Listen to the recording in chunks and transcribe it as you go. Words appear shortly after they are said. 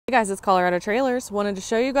Hey guys, it's Colorado Trailers. Wanted to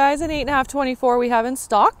show you guys an 8.5 24 we have in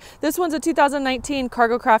stock. This one's a 2019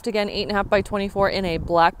 Cargo Craft, again 8.5 by 24 in a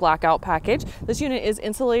black blackout package. This unit is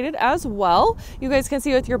insulated as well. You guys can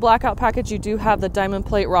see with your blackout package you do have the diamond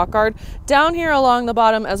plate rock guard down here along the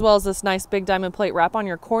bottom, as well as this nice big diamond plate wrap on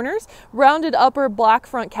your corners. Rounded upper black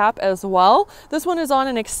front cap as well. This one is on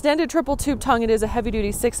an extended triple tube tongue. It is a heavy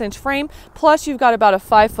duty 6-inch frame, plus you've got about a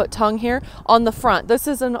 5-foot tongue here on the front. This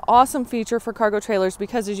is an awesome feature for cargo trailers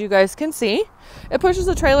because, as you guys can see, it pushes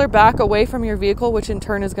the trailer back away from your vehicle, which in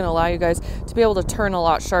turn is going to allow you guys to be able to turn a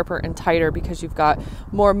lot sharper and tighter because you've got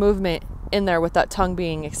more movement in there with that tongue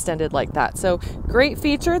being extended like that. So great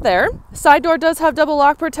feature there. Side door does have double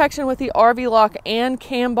lock protection with the RV lock and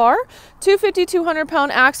cam bar. 250-200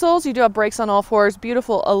 pound axles. You do have brakes on all fours,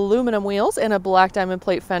 beautiful aluminum wheels, and a black diamond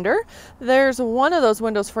plate fender. There's one of those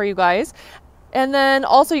windows for you guys. And then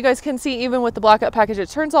also you guys can see, even with the blackout package, it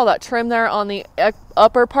turns all that trim there on the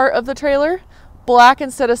upper part of the trailer black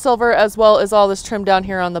instead of silver, as well as all this trim down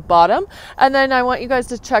here on the bottom. And then I want you guys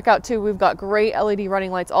to check out too, we've got great LED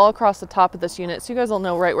running lights all across the top of this unit, so you guys will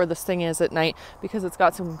know right where this thing is at night because it's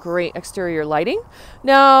got some great exterior lighting.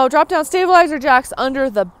 Now, drop down stabilizer jacks under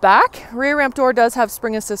the back. Rear ramp door does have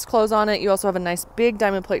spring assist close on it. You also have a nice big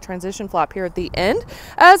diamond plate transition flap here at the end,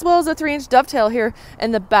 as well as a 3-inch dovetail here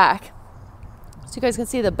in the back. So you guys can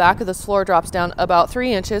see the back of this floor drops down about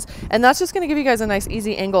 3 inches, and that's just going to give you guys a nice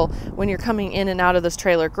easy angle when you're coming in and out of this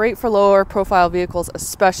trailer. Great for lower profile vehicles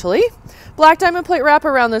especially. Black diamond plate wrap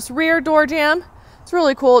around this rear door jamb. It's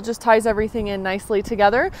really cool. It just ties everything in nicely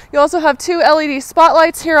together. You also have 2 LED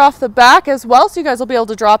spotlights here off the back as well, so you guys will be able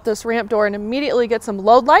to drop this ramp door and immediately get some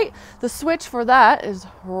load light. The switch for that is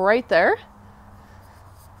right there.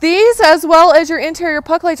 These, as well as your interior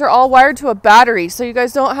puck lights, are all wired to a battery, so you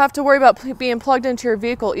guys don't have to worry about being plugged into your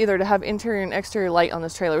vehicle either to have interior and exterior light on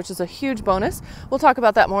this trailer, which is a huge bonus. We'll talk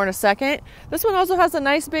about that more in a second. This one also has a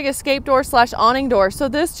nice big escape door / awning door, so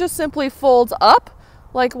this just simply folds up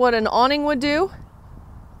like what an awning would do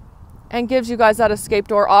and gives you guys that escape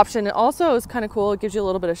door option. It also is kind of cool. It gives you a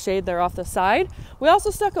little bit of shade there off the side. We also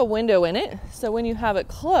stuck a window in it, so when you have it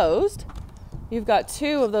closed, you've got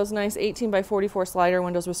 2 of those nice 18 by 44 slider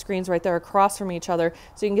windows with screens right there across from each other,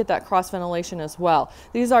 so you can get that cross ventilation as well.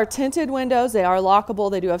 These are tinted windows. They are lockable.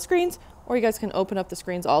 They do have screens, or you guys can open up the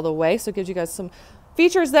screens all the way, so it gives you guys some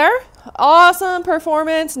features there. Awesome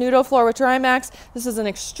performance. Nudo floor with Maxx. This is an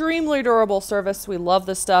extremely durable surface. We love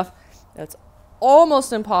this stuff. It's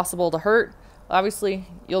almost impossible to hurt. Obviously,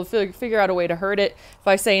 you'll figure out a way to hurt it if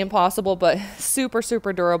I say impossible, but super,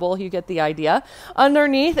 super durable. You get the idea.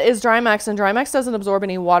 Underneath is Maxx, and Maxx doesn't absorb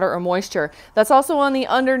any water or moisture. That's also on the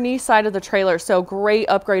underneath side of the trailer, so great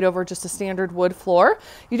upgrade over just a standard wood floor.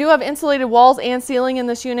 You do have insulated walls and ceiling in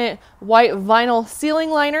this unit. White vinyl ceiling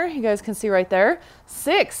liner, you guys can see right there.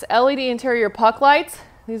 6 LED interior puck lights.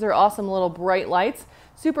 These are awesome little bright lights.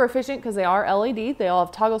 Super efficient because they are LED. They all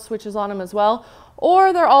have toggle switches on them as well,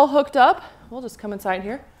 or they're all hooked up. We'll just come inside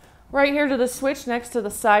here, right here to the switch next to the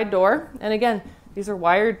side door. And again, these are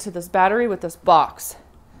wired to this battery with this box,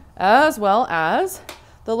 as well as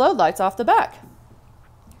the load lights off the back.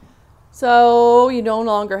 So you no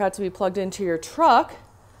longer have to be plugged into your truck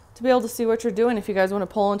to be able to see what you're doing if you guys want to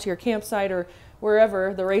pull into your campsite or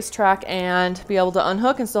wherever, the racetrack, and be able to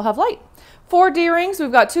unhook and still have light. 4 D-rings.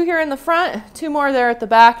 We've got 2 here in the front, 2 more there at the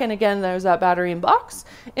back, and again, there's that battery and box.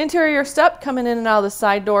 Interior step coming in and out of the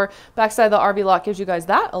side door. Backside of the RV lock gives you guys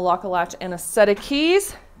that, a lock, a latch, and a set of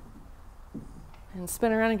keys. And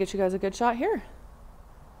spin around and get you guys a good shot here.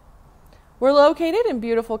 We're located in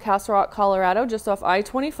beautiful Castle Rock, Colorado, just off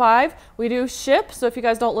I-25. We do ship, so if you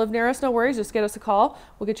guys don't live near us, no worries, just get us a call.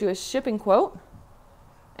 We'll get you a shipping quote.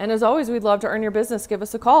 And as always, we'd love to earn your business. Give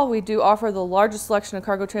us a call. We do offer the largest selection of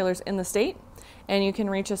cargo trailers in the state. And you can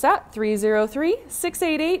reach us at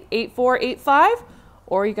 303-688-8485.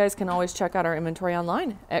 Or you guys can always check out our inventory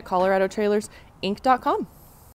online at coloradotrailersinc.com.